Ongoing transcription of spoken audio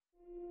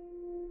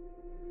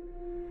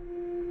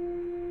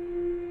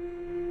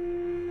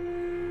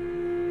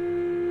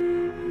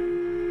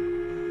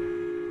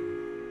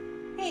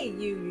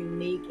you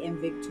unique and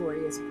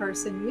victorious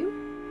person, you.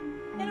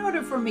 In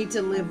order for me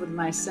to live with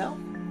myself,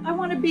 I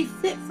want to be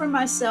fit for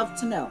myself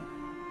to know.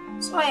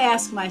 So I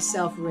ask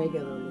myself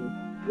regularly,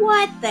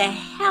 what the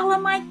hell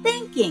am I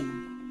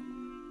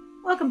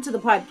thinking? Welcome to the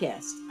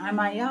podcast. I'm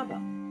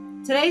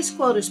Ayaba. Today's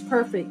quote is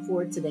perfect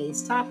for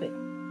today's topic.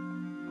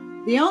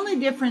 The only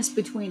difference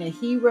between a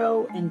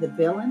hero and the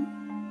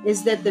villain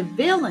is that the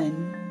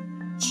villain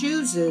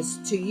chooses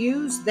to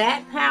use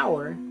that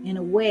power in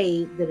a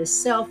way that is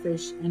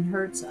selfish and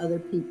hurts other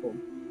people.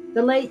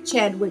 The late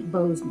Chadwick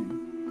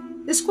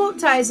Boseman. This quote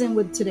ties in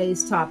with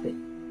today's topic.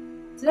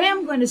 Today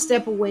I'm going to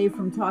step away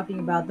from talking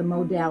about the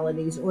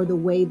modalities or the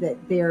way that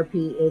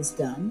therapy is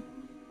done,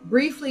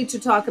 briefly to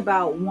talk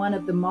about one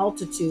of the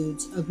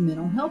multitudes of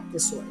mental health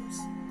disorders.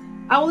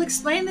 I will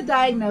explain the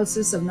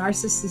diagnosis of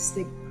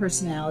narcissistic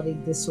personality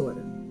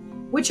disorder,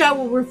 which I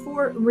will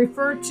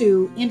refer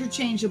to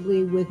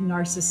interchangeably with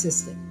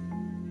narcissistic.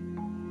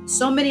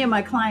 So many of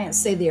my clients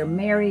say they are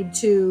married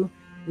to,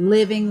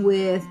 living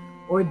with,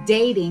 or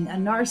dating a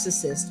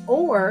narcissist,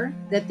 or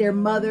that their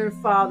mother,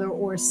 father,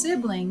 or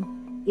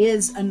sibling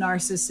is a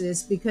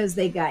narcissist because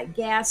they got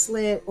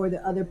gaslit or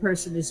the other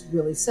person is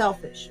really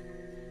selfish.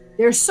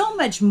 There's so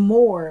much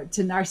more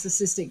to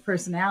narcissistic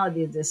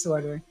personality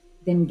disorder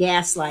than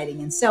gaslighting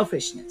and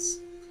selfishness.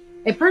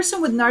 A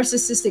person with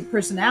narcissistic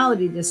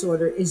personality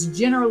disorder is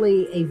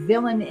generally a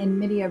villain in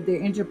many of their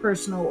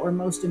interpersonal or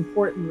most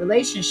important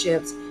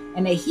relationships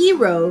and a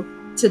hero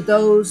to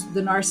those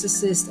the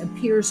narcissist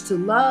appears to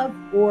love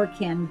or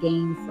can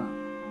gain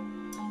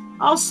from.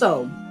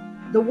 Also,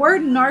 the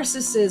word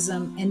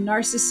narcissism and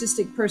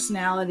narcissistic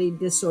personality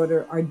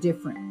disorder are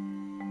different.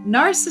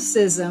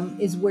 Narcissism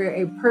is where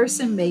a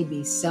person may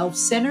be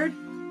self-centered,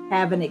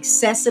 have an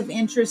excessive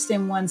interest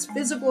in one's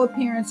physical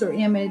appearance or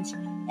image,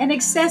 and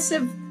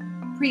excessive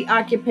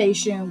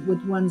preoccupation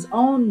with one's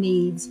own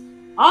needs,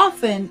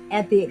 often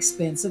at the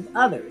expense of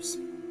others.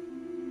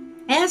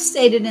 As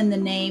stated in the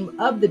name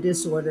of the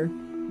disorder,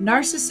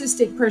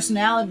 narcissistic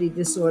personality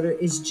disorder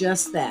is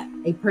just that,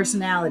 a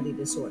personality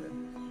disorder.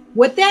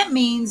 What that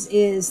means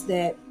is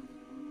that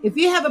if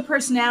you have a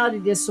personality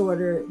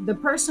disorder, the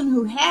person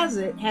who has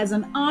it has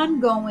an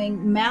ongoing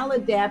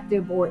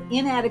maladaptive or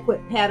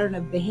inadequate pattern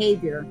of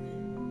behavior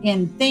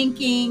in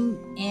thinking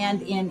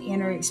and in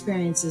inner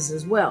experiences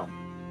as well.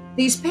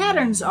 These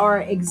patterns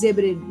are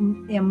exhibited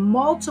in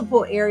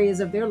multiple areas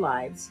of their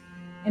lives,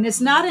 and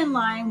it's not in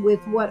line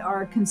with what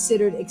are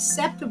considered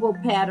acceptable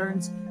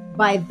patterns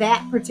by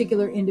that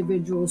particular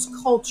individual's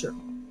culture.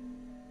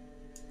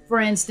 For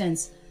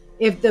instance,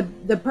 if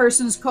the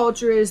person's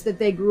culture is that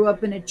they grew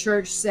up in a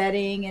church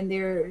setting and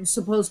they're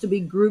supposed to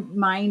be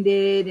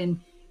group-minded and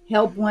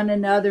help one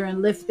another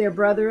and lift their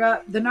brother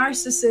up, the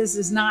narcissist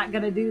is not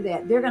going to do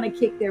that. They're going to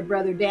kick their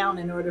brother down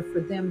in order for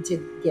them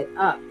to get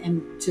up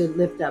and to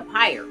lift up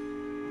higher.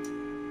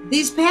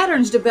 These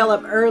patterns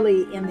develop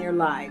early in their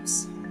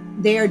lives.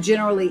 They are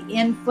generally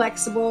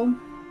inflexible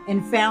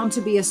and found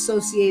to be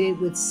associated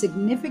with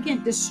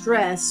significant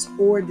distress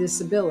or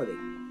disability.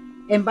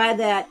 And by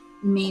that,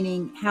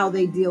 meaning how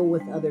they deal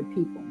with other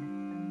people.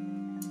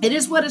 It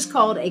is what is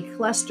called a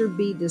cluster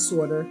B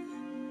disorder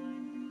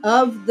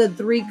of the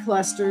three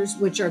clusters,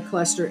 which are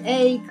cluster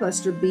A,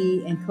 cluster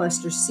B, and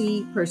cluster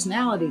C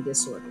personality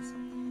disorders.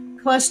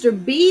 Cluster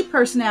B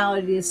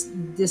personality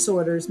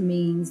disorders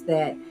means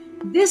that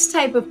this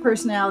type of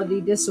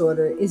personality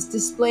disorder is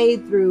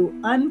displayed through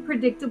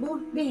unpredictable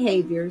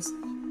behaviors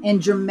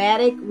and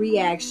dramatic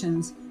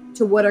reactions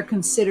to what are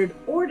considered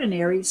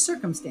ordinary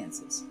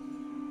circumstances.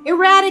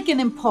 Erratic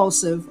and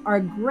impulsive are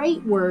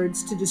great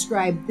words to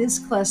describe this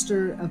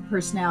cluster of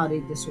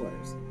personality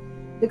disorders.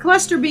 The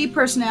cluster B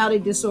personality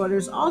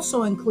disorders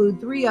also include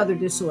three other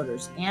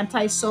disorders: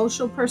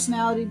 antisocial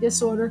personality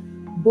disorder,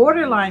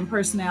 borderline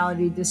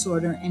personality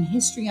disorder, and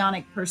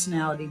histrionic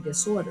personality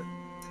disorder.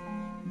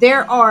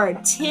 There are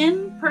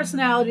 10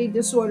 personality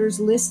disorders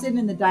listed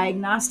in the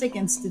Diagnostic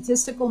and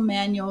Statistical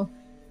Manual,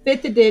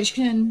 5th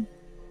edition,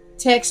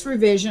 text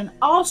revision,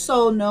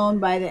 also known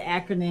by the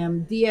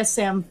acronym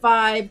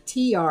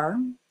DSM-5-TR.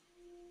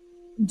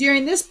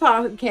 During this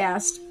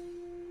podcast,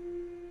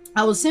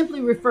 I will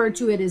simply refer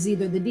to it as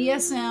either the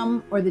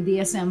DSM or the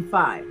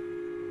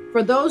DSM-5.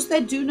 For those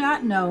that do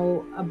not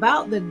know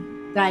about the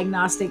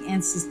Diagnostic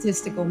and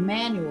Statistical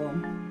Manual,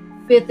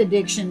 5th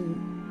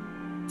edition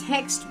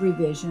text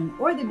revision,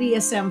 or the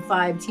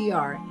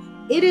DSM-5-TR,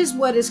 it is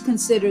what is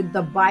considered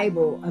the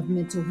Bible of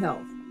mental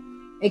health.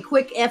 A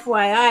quick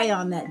FYI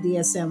on that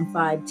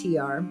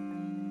DSM-5-TR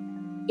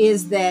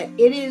is that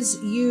it is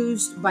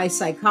used by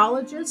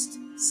psychologists,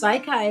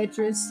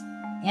 psychiatrists,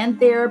 and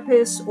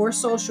therapists or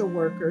social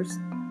workers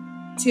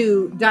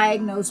to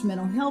diagnose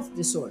mental health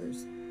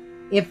disorders.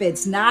 If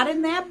it's not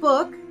in that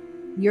book,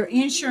 your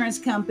insurance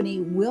company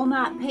will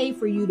not pay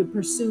for you to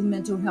pursue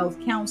mental health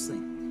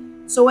counseling.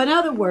 So in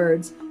other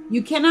words,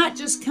 you cannot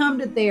just come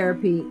to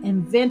therapy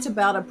and vent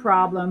about a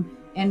problem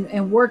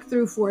and work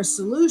through for a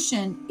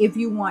solution if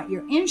you want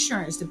your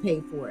insurance to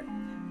pay for it.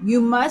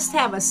 You must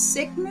have a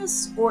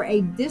sickness or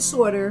a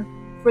disorder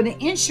for the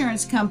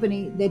insurance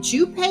company that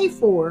you pay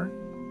for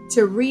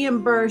to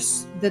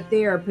reimburse the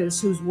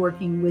therapist who's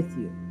working with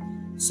you.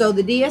 So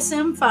the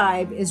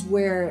DSM-5 is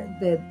where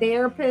the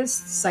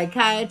therapist,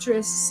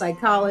 psychiatrist,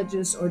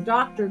 psychologist, or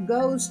doctor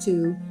goes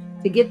to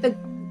get the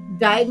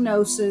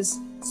diagnosis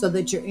so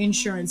that your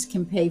insurance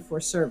can pay for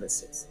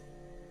services.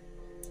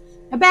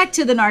 Now back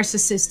to the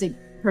narcissistic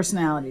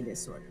personality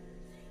disorder.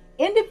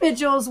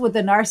 Individuals with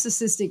a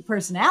narcissistic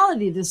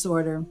personality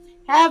disorder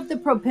have the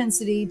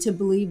propensity to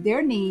believe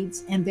their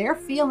needs and their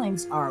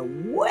feelings are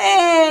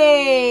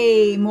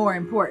way more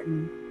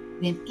important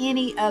than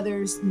any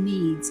other's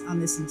needs on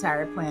this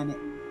entire planet,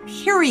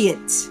 period,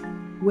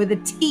 with a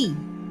T.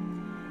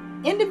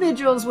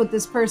 Individuals with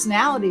this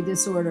personality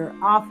disorder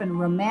often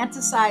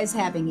romanticize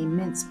having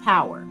immense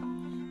power.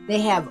 They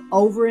have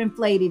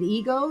overinflated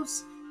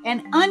egos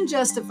and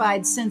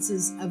unjustified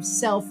senses of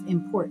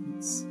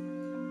self-importance.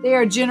 They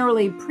are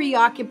generally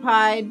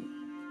preoccupied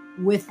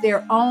with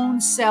their own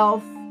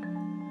self.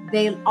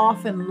 They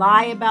often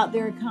lie about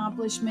their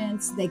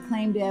accomplishments they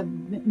claim to have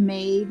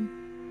made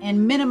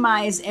and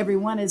minimize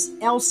everyone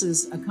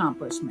else's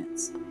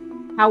accomplishments.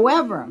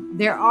 However,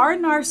 there are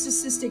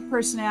narcissistic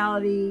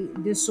personality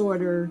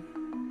disorder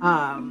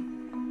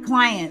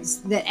clients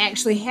that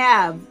actually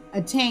have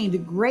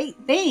attained great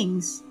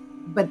things,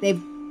 but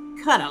they've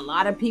cut a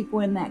lot of people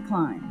in that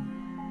climb.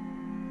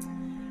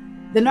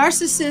 The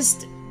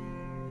narcissist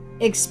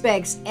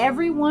expects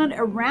everyone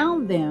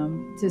around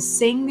them to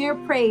sing their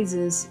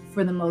praises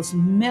for the most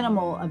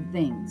minimal of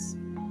things.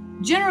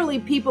 Generally,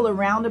 people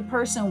around a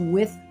person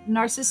with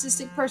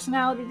narcissistic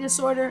personality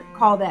disorder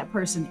call that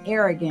person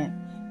arrogant,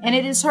 and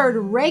it is heard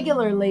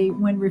regularly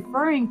when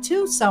referring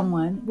to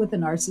someone with a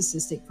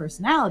narcissistic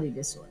personality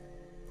disorder.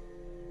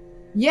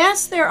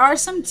 Yes, there are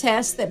some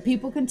tests that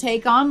people can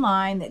take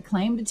online that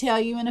claim to tell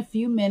you in a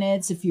few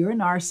minutes if you're a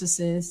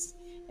narcissist.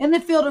 In the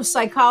field of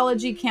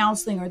psychology,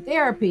 counseling, or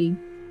therapy,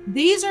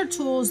 these are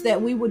tools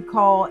that we would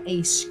call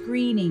a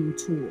screening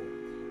tool.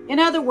 In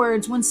other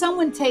words, when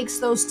someone takes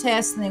those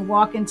tests and they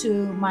walk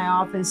into my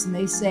office and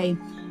they say,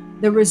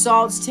 the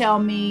results tell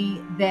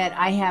me that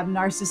I have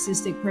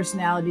narcissistic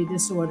personality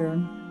disorder,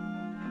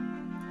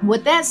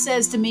 what that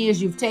says to me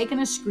is you've taken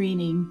a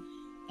screening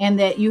and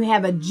that you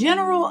have a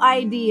general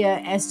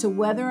idea as to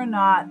whether or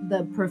not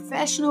the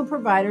professional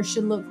provider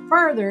should look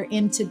further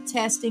into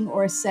testing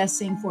or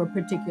assessing for a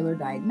particular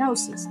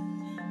diagnosis.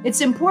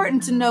 It's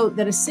important to note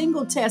that a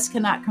single test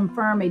cannot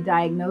confirm a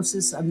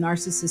diagnosis of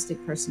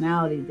narcissistic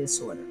personality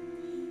disorder.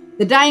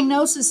 The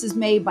diagnosis is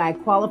made by a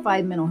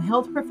qualified mental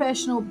health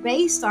professional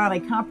based on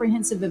a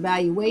comprehensive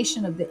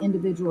evaluation of the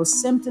individual's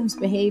symptoms,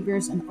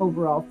 behaviors, and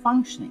overall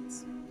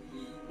functionings.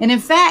 And in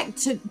fact,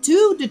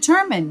 to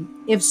determine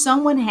if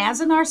someone has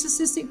a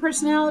narcissistic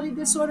personality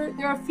disorder,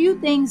 there are a few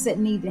things that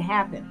need to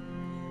happen.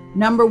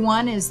 Number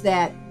one is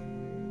that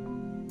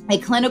a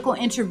clinical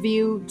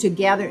interview to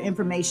gather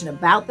information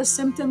about the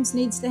symptoms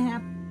needs to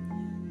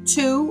happen.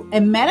 2, a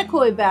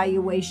medical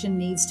evaluation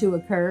needs to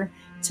occur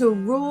to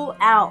rule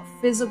out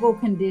physical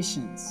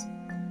conditions.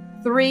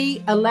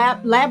 3, a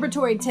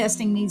laboratory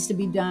testing needs to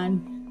be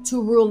done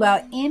to rule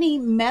out any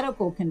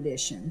medical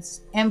conditions.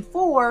 And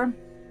 4,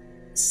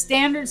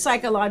 standard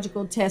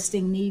psychological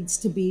testing needs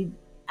to be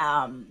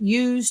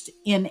used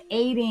to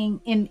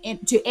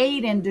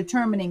aid in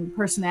determining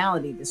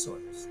personality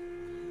disorders.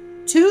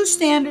 2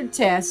 standard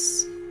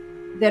tests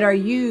that are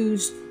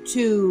used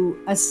to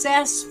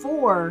assess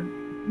for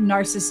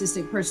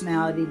narcissistic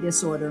personality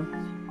disorder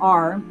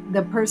are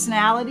the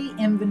Personality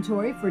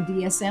Inventory for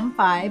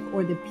DSM-5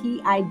 or the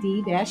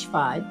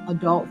PID-5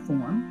 adult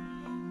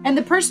form, and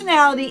the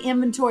Personality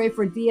Inventory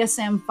for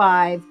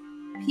DSM-5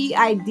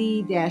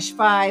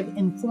 PID-5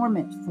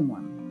 informant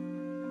form.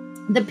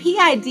 The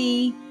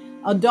PID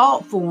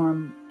adult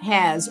form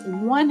has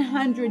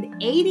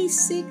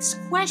 186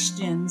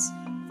 questions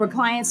for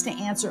clients to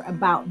answer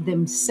about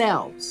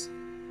themselves.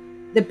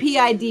 The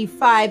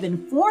PID-5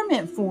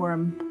 informant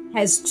form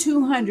has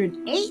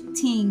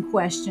 218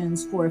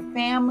 questions for a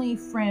family,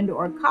 friend,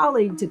 or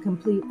colleague to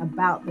complete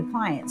about the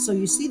client. So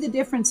you see the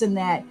difference in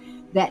that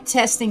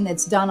testing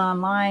that's done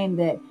online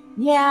that,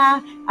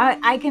 yeah,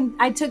 I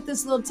took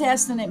this little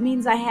test and it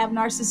means I have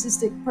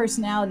narcissistic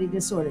personality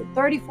disorder.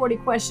 30, 40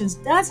 questions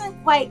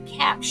doesn't quite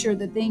capture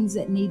the things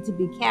that need to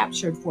be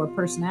captured for a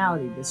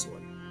personality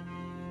disorder.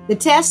 The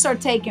tests are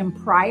taken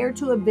prior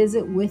to a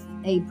visit with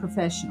a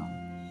professional.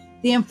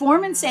 The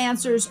informant's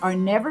answers are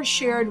never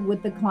shared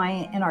with the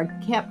client and are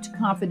kept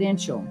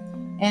confidential.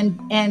 And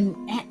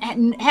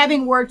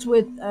having worked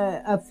with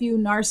a few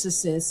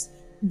narcissists,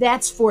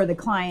 that's for the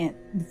client,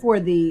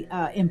 for the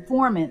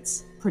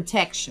informant's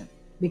protection.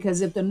 Because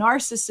if the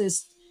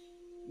narcissist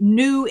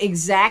knew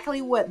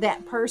exactly what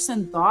that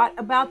person thought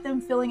about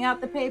them filling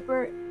out the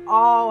paper,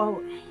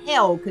 all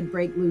hell could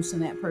break loose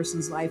in that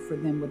person's life for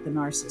them with the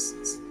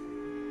narcissist.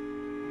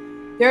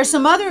 There are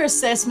some other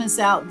assessments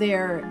out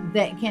there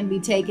that can be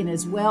taken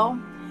as well.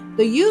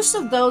 The use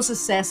of those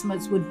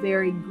assessments would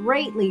vary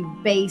greatly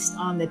based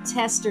on the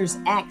tester's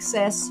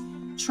access,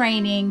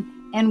 training,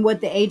 and what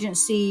the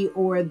agency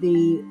or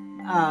the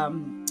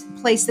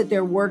place that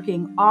they're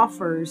working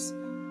offers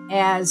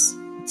as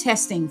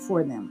testing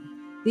for them.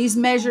 These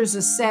measures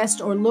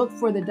assessed or look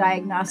for the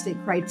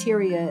diagnostic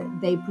criteria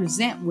they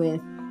present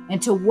with,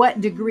 and to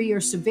what degree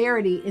or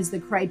severity is the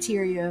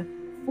criteria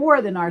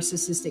for the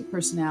narcissistic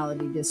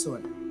personality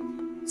disorder.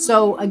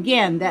 So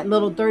again, that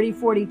little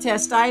 30-40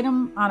 test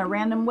item on a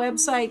random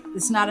website,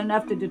 it's not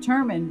enough to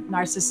determine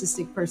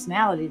narcissistic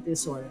personality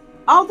disorder.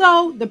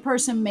 Although the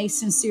person may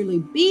sincerely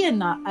be a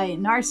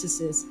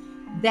narcissist,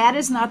 that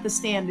is not the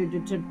standard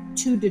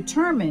to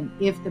determine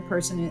if the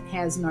person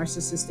has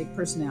narcissistic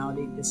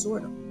personality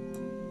disorder.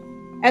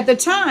 At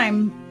this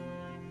time,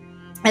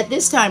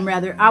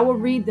 I will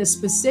read the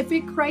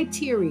specific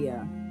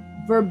criteria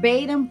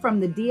verbatim from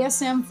the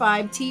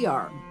DSM-5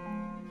 TR.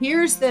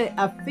 Here's the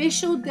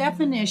official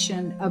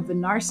definition of the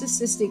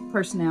narcissistic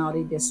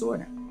personality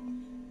disorder.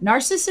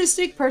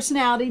 Narcissistic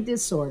personality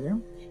disorder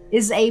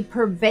is a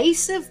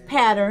pervasive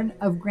pattern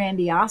of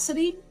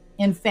grandiosity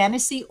in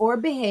fantasy or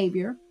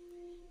behavior,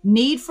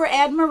 need for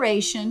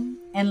admiration,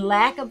 and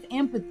lack of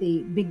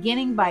empathy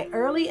beginning by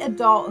early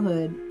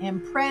adulthood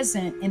and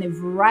present in a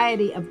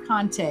variety of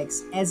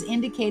contexts as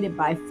indicated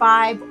by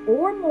 5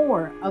 or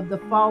more of the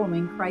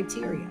following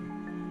criteria.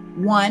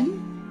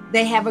 1.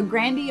 They have a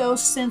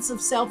grandiose sense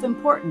of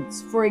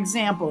self-importance. For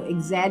example,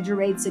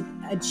 exaggerates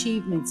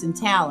achievements and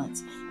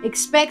talents,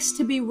 expects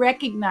to be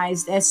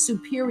recognized as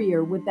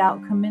superior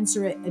without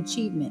commensurate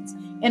achievements.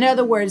 In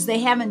other words, they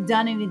haven't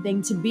done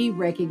anything to be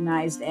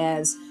recognized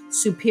as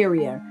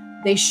superior.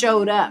 They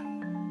showed up.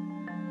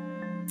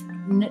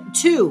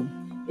 2,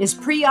 is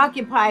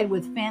preoccupied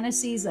with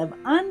fantasies of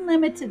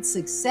unlimited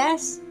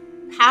success,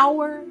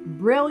 power,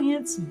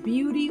 brilliance,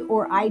 beauty,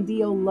 or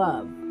ideal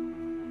love.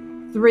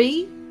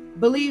 3,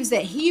 believes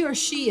that he or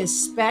she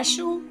is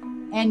special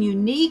and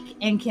unique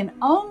and can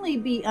only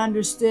be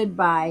understood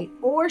by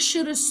or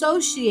should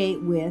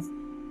associate with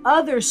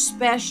other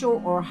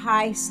special or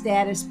high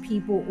status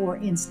people or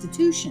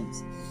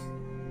institutions.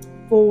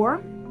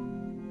 4,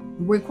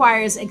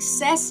 requires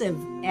excessive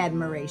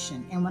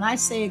admiration. And when I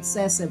say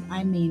excessive,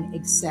 I mean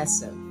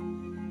excessive.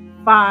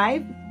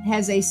 5,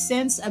 has a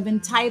sense of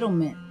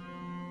entitlement.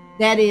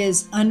 That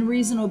is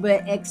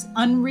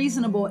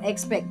unreasonable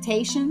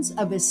expectations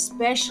of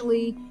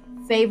especially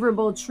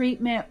favorable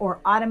treatment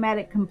or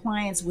automatic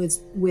compliance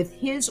with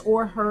his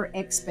or her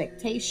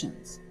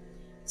expectations.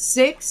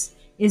 6,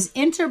 is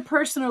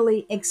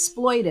interpersonally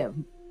exploitive.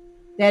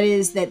 That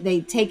is, that they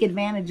take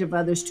advantage of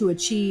others to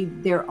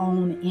achieve their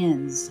own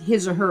ends,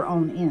 his or her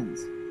own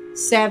ends.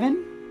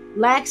 7,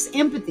 lacks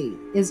empathy,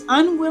 is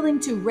unwilling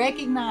to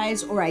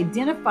recognize or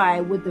identify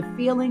with the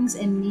feelings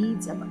and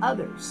needs of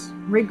others,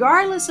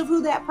 regardless of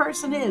who that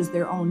person is,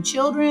 their own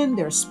children,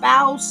 their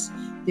spouse,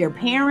 their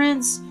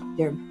parents,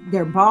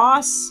 their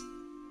boss.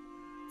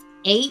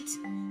 8,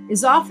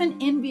 is often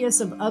envious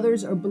of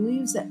others or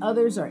believes that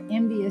others are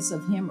envious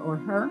of him or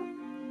her.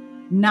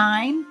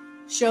 9,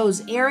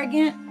 shows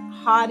arrogant,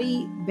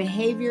 haughty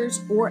behaviors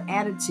or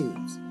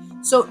attitudes.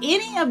 So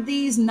any of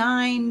these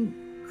 9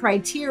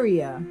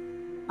 criteria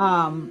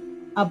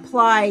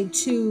apply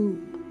to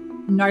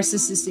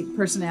narcissistic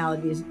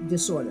personality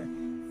disorder.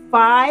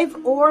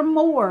 5 or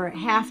more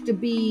have to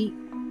be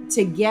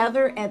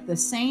together at the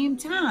same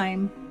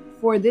time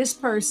for a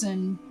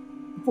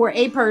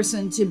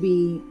person to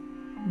be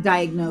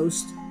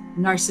diagnosed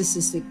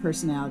narcissistic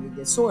personality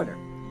disorder.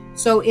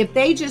 So if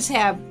they just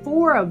have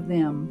 4 of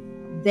them,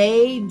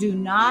 they do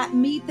not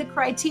meet the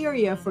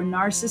criteria for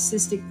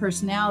narcissistic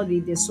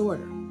personality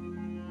disorder.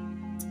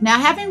 Now,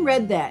 having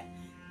read that,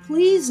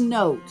 please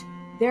note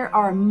there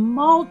are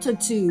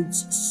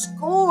multitudes,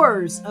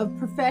 scores of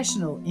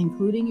professionals,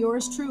 including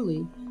yours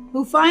truly,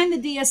 who find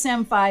the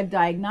DSM-5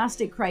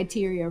 diagnostic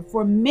criteria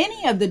for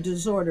many of the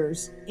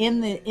disorders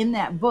in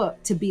that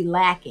book to be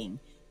lacking,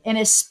 and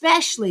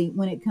especially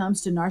when it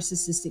comes to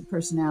narcissistic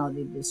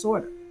personality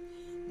disorder.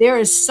 There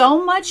is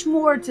so much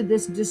more to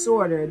this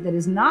disorder that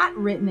is not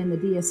written in the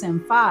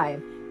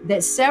DSM-5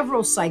 that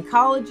several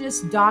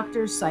psychologists,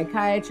 doctors,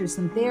 psychiatrists,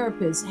 and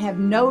therapists have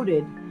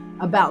noted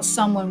about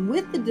someone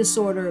with the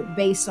disorder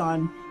based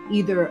on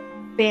either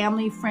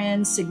family,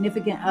 friends,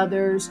 significant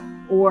others,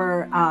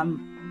 or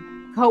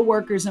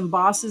co-workers and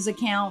bosses'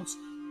 accounts,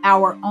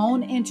 our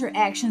own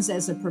interactions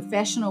as a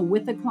professional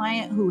with a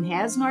client who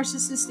has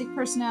narcissistic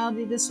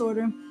personality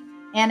disorder,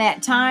 and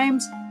at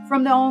times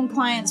from the own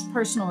client's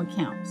personal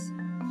accounts.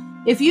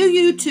 If you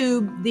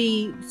YouTube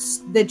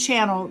the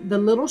channel The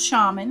Little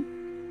Shaman,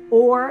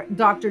 or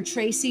Dr.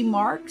 Tracy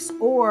Marks,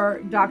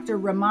 or Dr.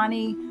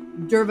 Ramani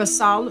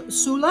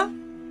Durvasula,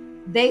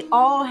 they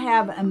all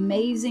have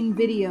amazing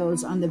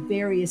videos on the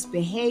various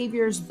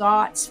behaviors,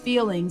 thoughts,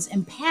 feelings,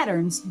 and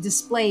patterns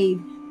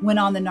displayed when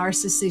on the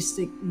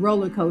narcissistic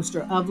roller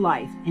coaster of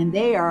life. And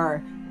they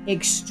are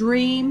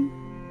extreme.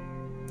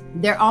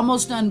 They're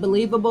almost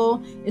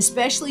unbelievable,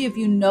 especially if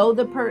you know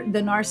the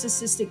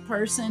narcissistic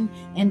person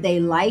and they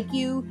like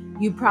you.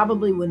 You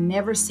probably would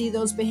never see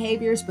those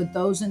behaviors, but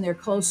those in their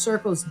close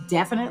circles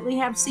definitely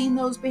have seen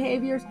those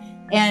behaviors.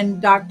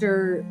 And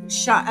the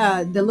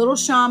Little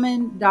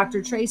Shaman,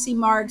 Dr. Tracy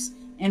Marks,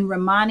 and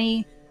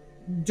Ramani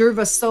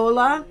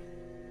Durvasula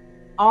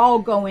all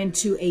go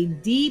into a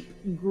deep,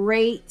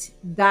 great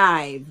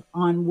dive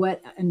on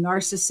what a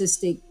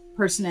narcissistic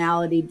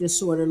personality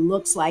disorder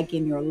looks like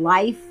in your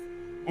life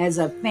as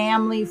a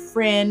family,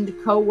 friend,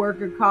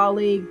 coworker,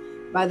 colleague.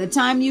 By the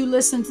time you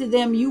listen to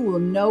them, you will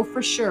know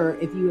for sure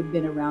if you have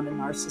been around a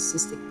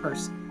narcissistic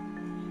person.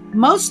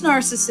 Most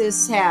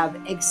narcissists have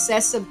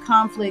excessive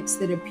conflicts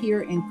that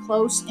appear in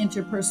close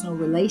interpersonal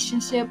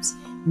relationships,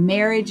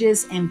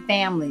 marriages, and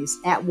families,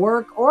 at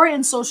work or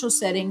in social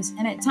settings,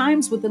 and at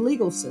times with the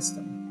legal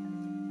system.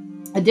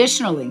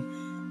 Additionally,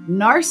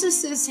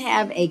 narcissists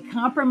have a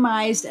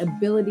compromised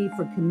ability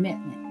for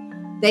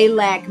commitment. They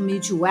lack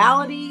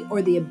mutuality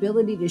or the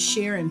ability to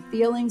share in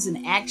feelings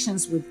and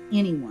actions with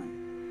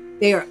anyone.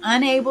 They are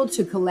unable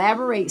to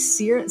collaborate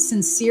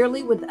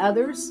sincerely with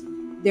others.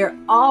 They're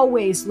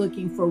always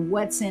looking for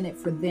what's in it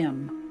for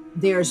them.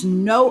 There's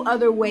no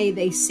other way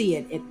they see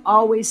it. It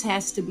always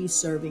has to be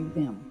serving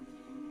them.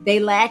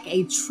 They lack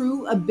a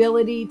true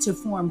ability to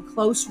form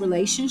close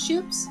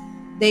relationships.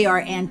 They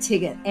are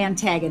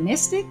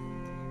antagonistic.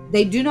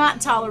 They do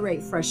not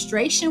tolerate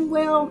frustration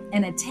well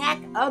and attack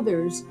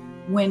others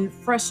when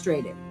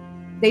frustrated.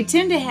 They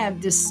tend to have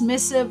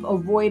dismissive,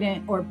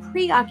 avoidant, or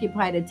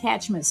preoccupied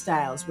attachment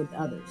styles with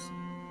others.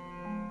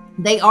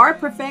 They are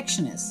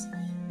perfectionists.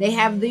 They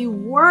have the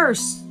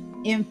worst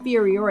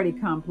inferiority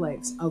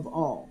complex of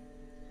all.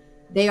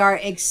 They are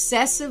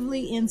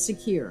excessively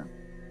insecure.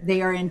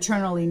 They are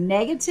internally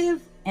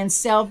negative and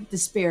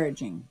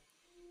self-disparaging.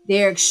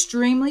 They are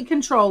extremely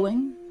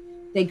controlling.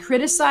 They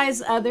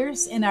criticize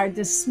others and are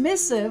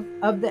dismissive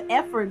of the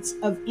efforts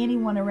of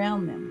anyone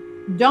around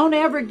them. Don't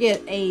ever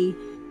get a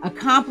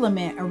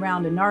compliment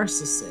around a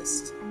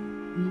narcissist.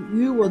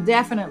 You will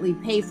definitely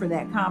pay for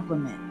that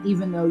compliment.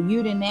 Even though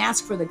you didn't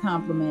ask for the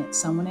compliment,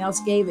 someone else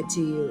gave it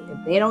to you.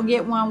 If they don't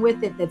get one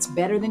with it that's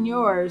better than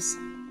yours,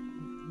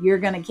 you're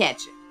going to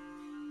catch it.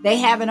 They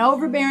have an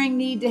overbearing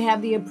need to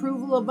have the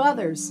approval of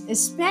others,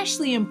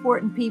 especially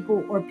important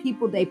people or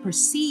people they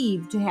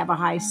perceive to have a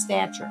high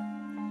stature.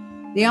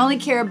 They only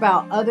care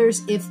about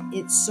others if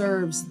it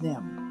serves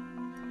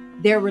them.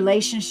 Their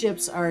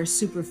relationships are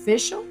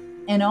superficial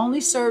and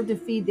only serve to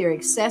feed their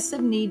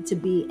excessive need to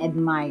be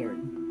admired.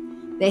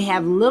 They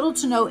have little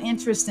to no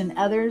interest in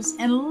others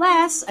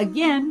unless,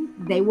 again,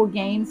 they will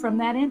gain from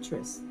that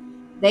interest.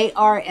 They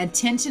are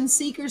attention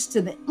seekers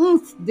to the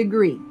nth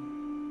degree.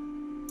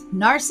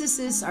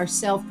 Narcissists are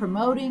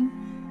self-promoting,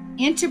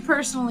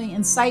 interpersonally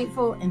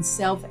insightful, and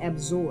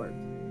self-absorbed.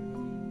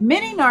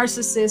 Many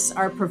narcissists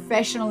are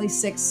professionally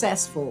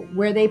successful,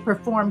 where they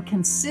perform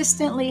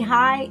consistently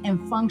high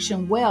and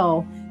function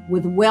well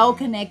with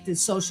well-connected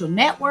social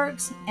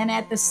networks, and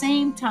at the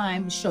same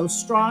time show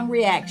strong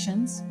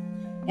reactions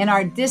and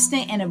are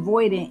distant and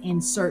avoidant in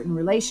certain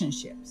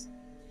relationships.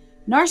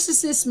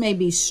 Narcissists may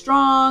be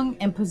strong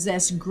and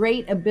possess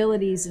great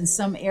abilities in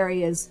some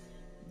areas,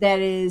 that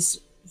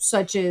is,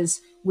 such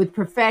as with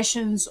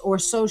professions or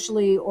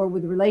socially or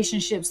with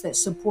relationships that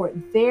support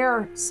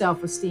their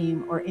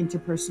self-esteem or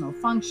interpersonal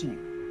functioning.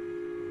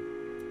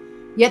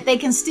 Yet they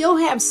can still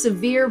have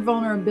severe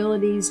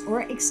vulnerabilities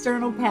or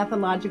external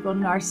pathological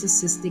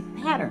narcissistic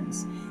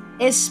patterns,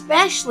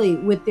 especially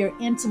with their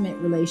intimate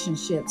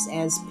relationships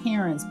as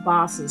parents,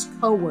 bosses,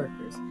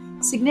 co-workers,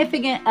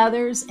 significant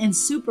others, and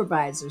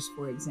supervisors,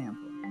 for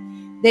example.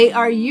 They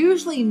are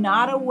usually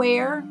not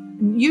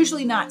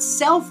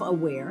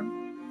self-aware.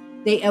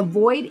 They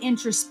avoid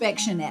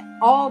introspection at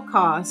all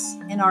costs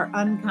and are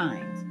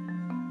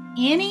unkind.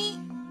 Any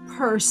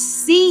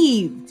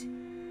perceived,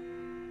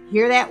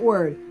 hear that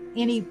word,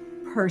 any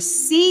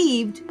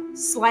perceived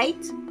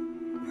slight,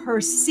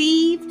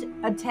 perceived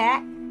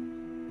attack,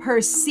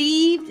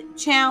 perceived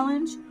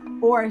challenge,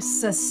 or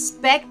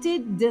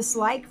suspected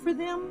dislike for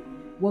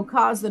them will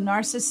cause the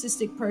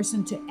narcissistic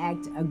person to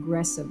act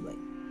aggressively.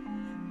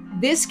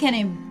 This can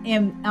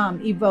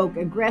evoke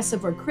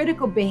aggressive or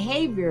critical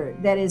behavior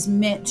that is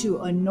meant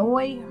to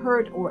annoy,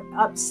 hurt, or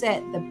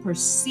upset the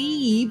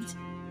perceived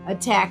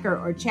attacker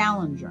or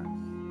challenger.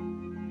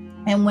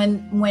 And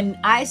when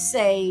I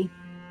say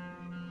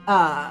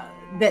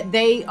that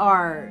they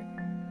are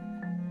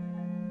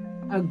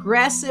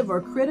aggressive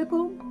or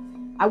critical,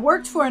 I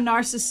worked for a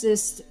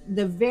narcissist.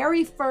 The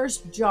very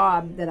first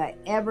job that I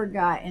ever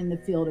got in the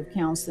field of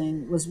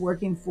counseling was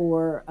working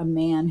for a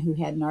man who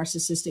had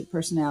narcissistic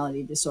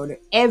personality disorder.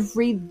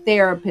 Every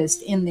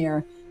therapist in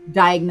there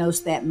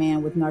diagnosed that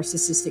man with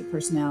narcissistic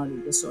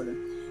personality disorder.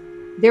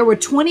 There were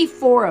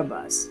 24 of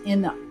us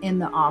in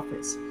the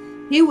office.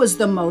 He was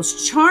the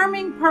most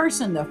charming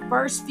person the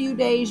first few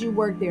days you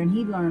worked there, and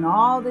he'd learn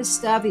all this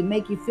stuff. He'd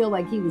make you feel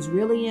like he was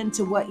really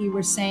into what you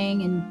were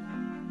saying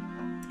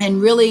and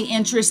really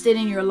interested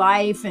in your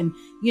life, and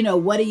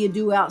what do you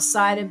do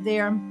outside of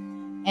there.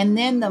 And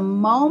then the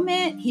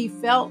moment he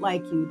felt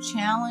like you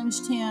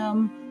challenged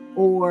him,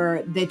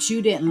 or that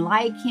you didn't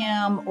like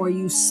him, or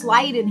you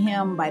slighted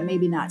him by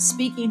maybe not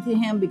speaking to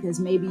him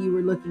because maybe you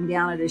were looking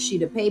down at a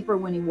sheet of paper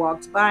when he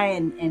walked by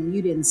and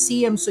you didn't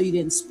see him, so you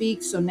didn't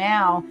speak, so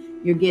now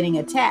you're getting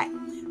attacked.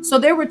 So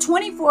there were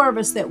 24 of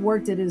us that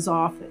worked at his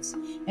office,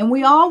 and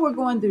we all were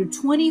going through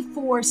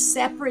 24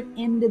 separate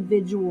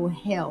individual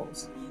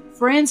hells.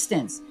 For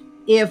instance,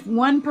 if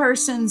one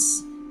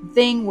person's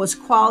thing was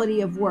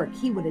quality of work,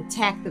 he would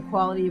attack the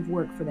quality of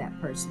work for that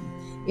person.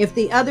 If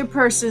the other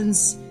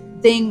person's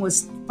thing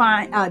was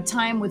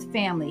time with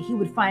family, he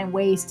would find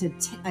ways to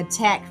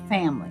attack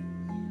family.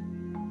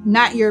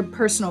 Not your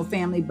personal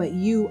family, but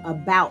you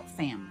about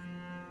family.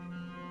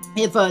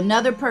 If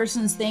another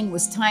person's thing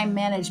was time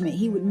management,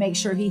 he would make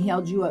sure he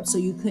held you up so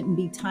you couldn't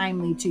be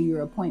timely to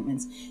your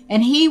appointments.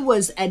 And he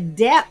was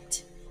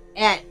adept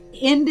at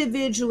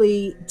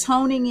individually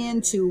toning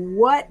into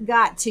what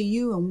got to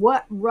you and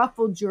what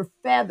ruffled your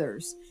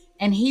feathers.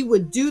 And he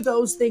would do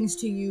those things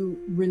to you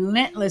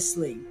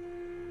relentlessly.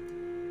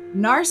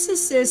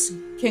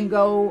 Narcissists can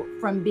go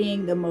from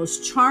being the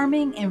most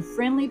charming and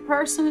friendly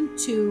person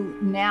to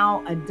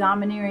now a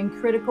domineering,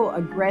 critical,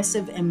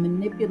 aggressive, and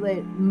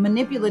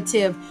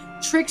manipulative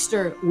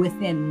trickster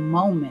within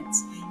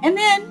moments. And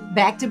then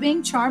back to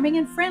being charming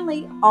and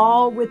friendly,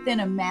 all within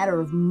a matter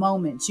of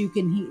moments. You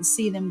can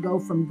see them go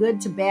from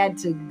good to bad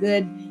to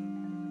good.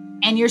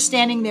 And you're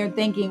standing there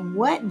thinking,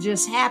 what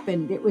just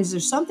happened? Was there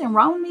something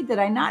wrong with me? Did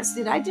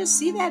I just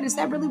see that? Is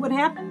that really what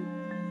happened?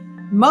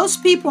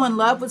 Most people in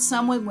love with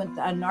someone with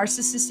a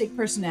narcissistic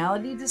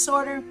personality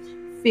disorder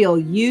feel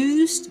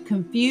used,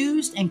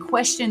 confused, and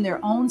question their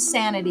own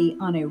sanity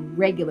on a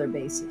regular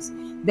basis.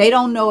 They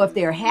don't know if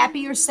they're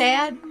happy or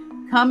sad,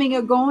 coming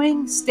or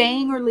going,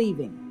 staying or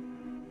leaving.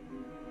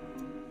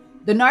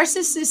 The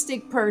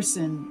narcissistic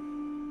person,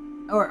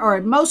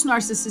 or most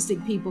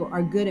narcissistic people,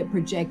 are good at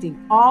projecting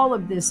all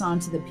of this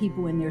onto the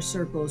people in their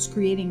circles,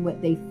 creating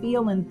what they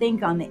feel and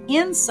think on the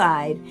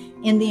inside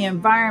in the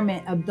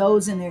environment of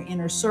those in their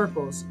inner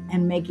circles,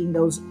 and making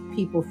those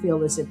people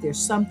feel as if there's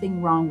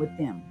something wrong with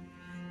them.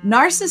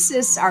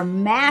 Narcissists are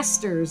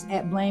masters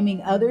at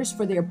blaming others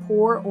for their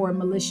poor or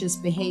malicious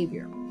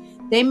behavior.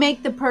 They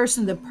make the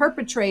person the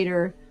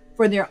perpetrator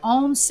for their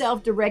own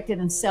self-directed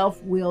and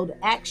self-willed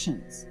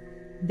actions.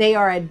 They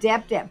are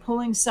adept at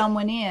pulling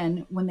someone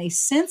in when they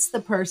sense the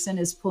person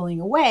is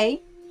pulling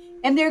away,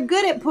 and they're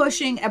good at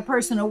pushing a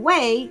person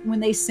away when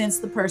they sense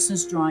the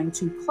person's drawing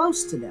too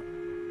close to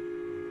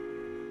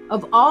them.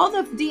 Of all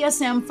the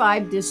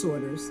DSM-5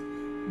 disorders,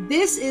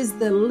 this is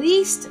the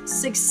least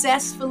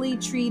successfully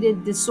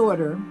treated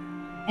disorder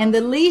and the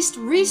least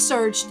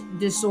researched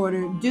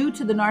disorder due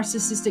to the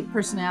narcissistic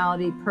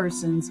personality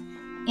person's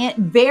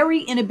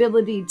very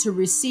inability to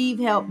receive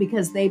help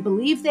because they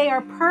believe they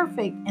are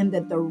perfect and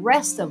that the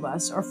rest of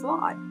us are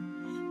flawed.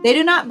 They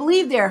do not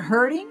believe they're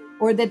hurting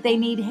or that they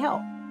need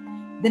help.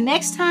 The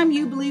next time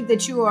you believe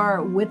that you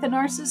are with a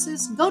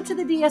narcissist, go to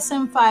the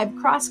DSM-5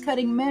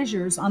 cross-cutting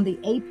measures on the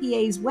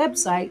APA's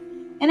website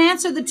and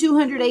answer the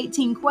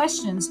 218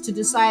 questions to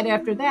decide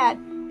after that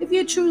if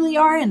you truly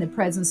are in the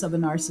presence of a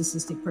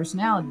narcissistic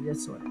personality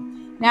disorder.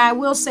 Now, I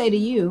will say to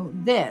you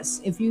this: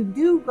 if you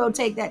do go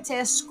take that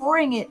test,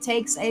 scoring it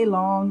takes a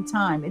long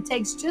time. It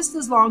takes just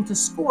as long to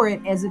score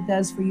it as it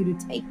does for you to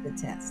take the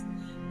test.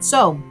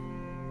 So,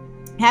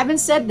 having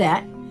said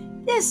that,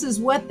 this is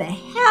what the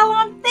hell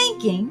I'm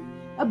thinking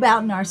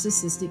about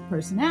narcissistic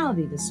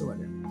personality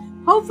disorder.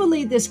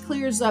 Hopefully, this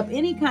clears up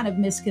any kind of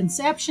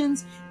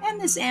misconceptions, and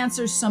this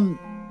answers some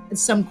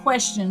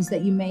questions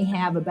that you may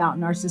have about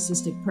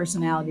narcissistic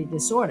personality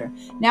disorder.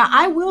 Now,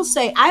 I will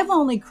say I've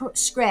only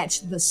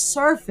scratched the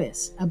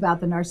surface about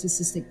the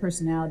narcissistic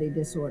personality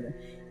disorder.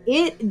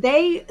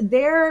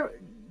 They're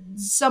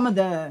some of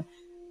the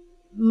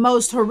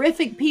most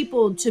horrific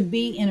people to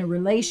be in a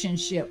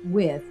relationship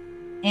with.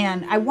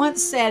 And I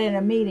once said in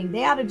a meeting,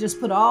 they ought to just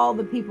put all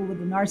the people with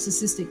the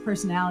narcissistic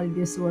personality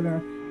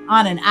disorder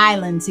on an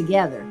island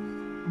together,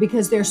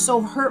 because they're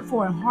so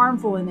hurtful and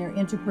harmful in their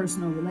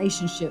interpersonal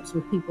relationships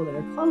with people that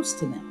are close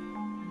to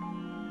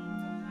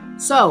them.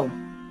 So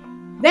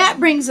that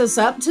brings us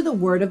up to the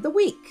word of the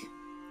week.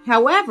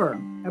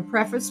 However, a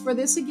preface for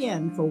this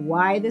again, for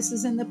why this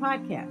is in the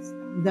podcast.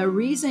 The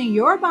reason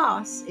your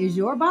boss is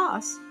your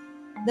boss,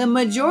 the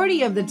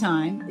majority of the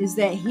time, is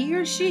that he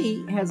or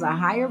she has a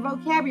higher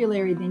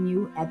vocabulary than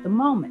you at the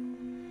moment.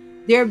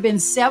 There have been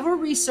several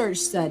research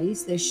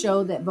studies that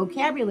show that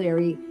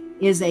vocabulary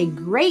is a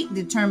great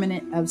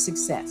determinant of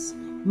success.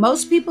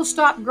 Most people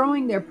stop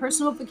growing their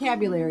personal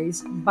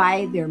vocabularies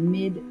by their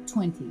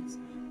mid-20s.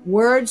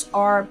 Words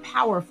are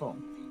powerful.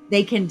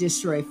 They can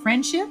destroy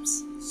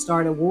friendships,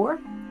 start a war,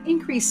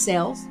 increase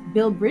sales,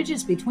 build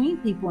bridges between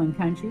people and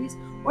countries,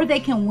 or they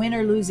can win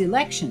or lose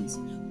elections.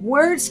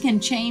 Words can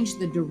change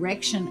the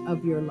direction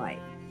of your life.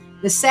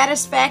 The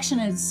satisfaction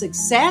and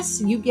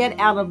success you get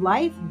out of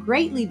life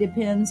greatly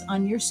depends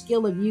on your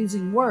skill of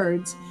using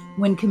words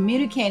when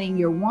communicating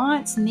your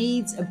wants,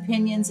 needs,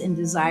 opinions, and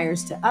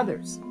desires to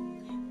others.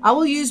 I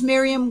will use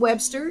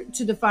Merriam-Webster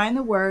to define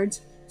the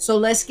words, so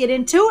let's get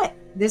into it.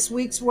 This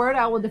week's word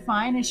I will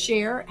define and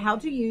share how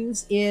to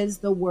use is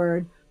the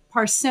word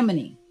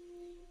parsimony,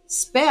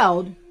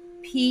 spelled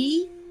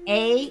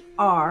P-A-R-S-I-M-O-N-Y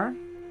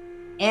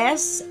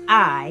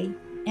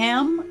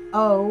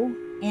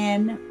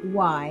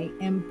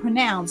and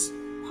pronounced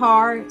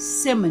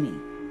parsimony.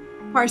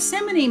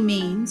 Parsimony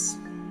means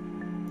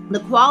the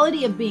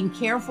quality of being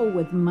careful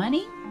with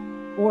money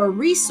or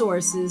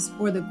resources,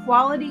 or the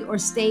quality or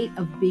state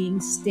of being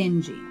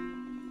stingy.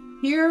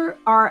 Here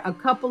are a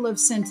couple of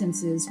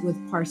sentences with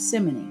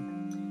parsimony.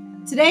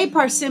 Today,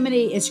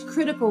 parsimony is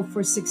critical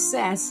for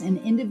success in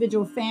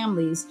individual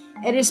families,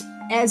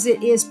 as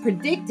it is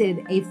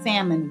predicted a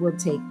famine will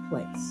take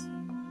place.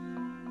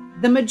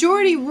 The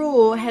majority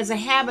rule has a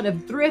habit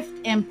of thrift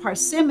and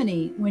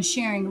parsimony when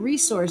sharing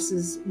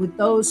resources with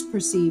those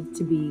perceived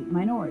to be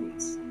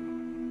minorities.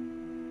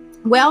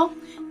 Well,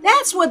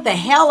 that's what the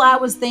hell I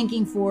was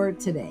thinking for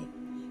today.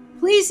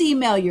 Please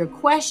email your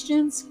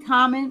questions,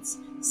 comments,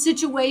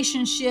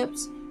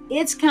 situationships,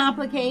 it's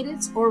complicated,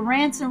 or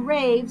rants and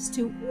raves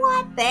to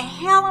what the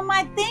hell am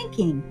I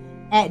thinking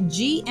at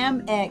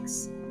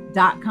gmx.com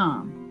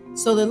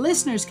so the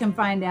listeners can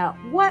find out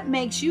what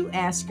makes you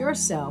ask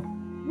yourself,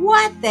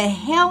 what the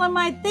hell am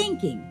I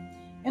thinking?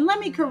 And let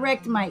me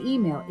correct my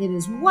email. It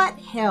is what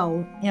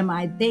hell am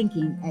I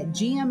thinking at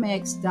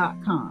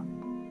gmx.com.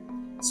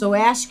 So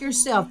ask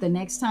yourself the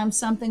next time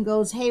something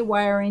goes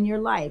haywire in your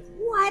life,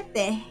 what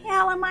the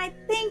hell am I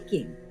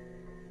thinking?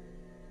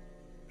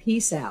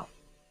 Peace out.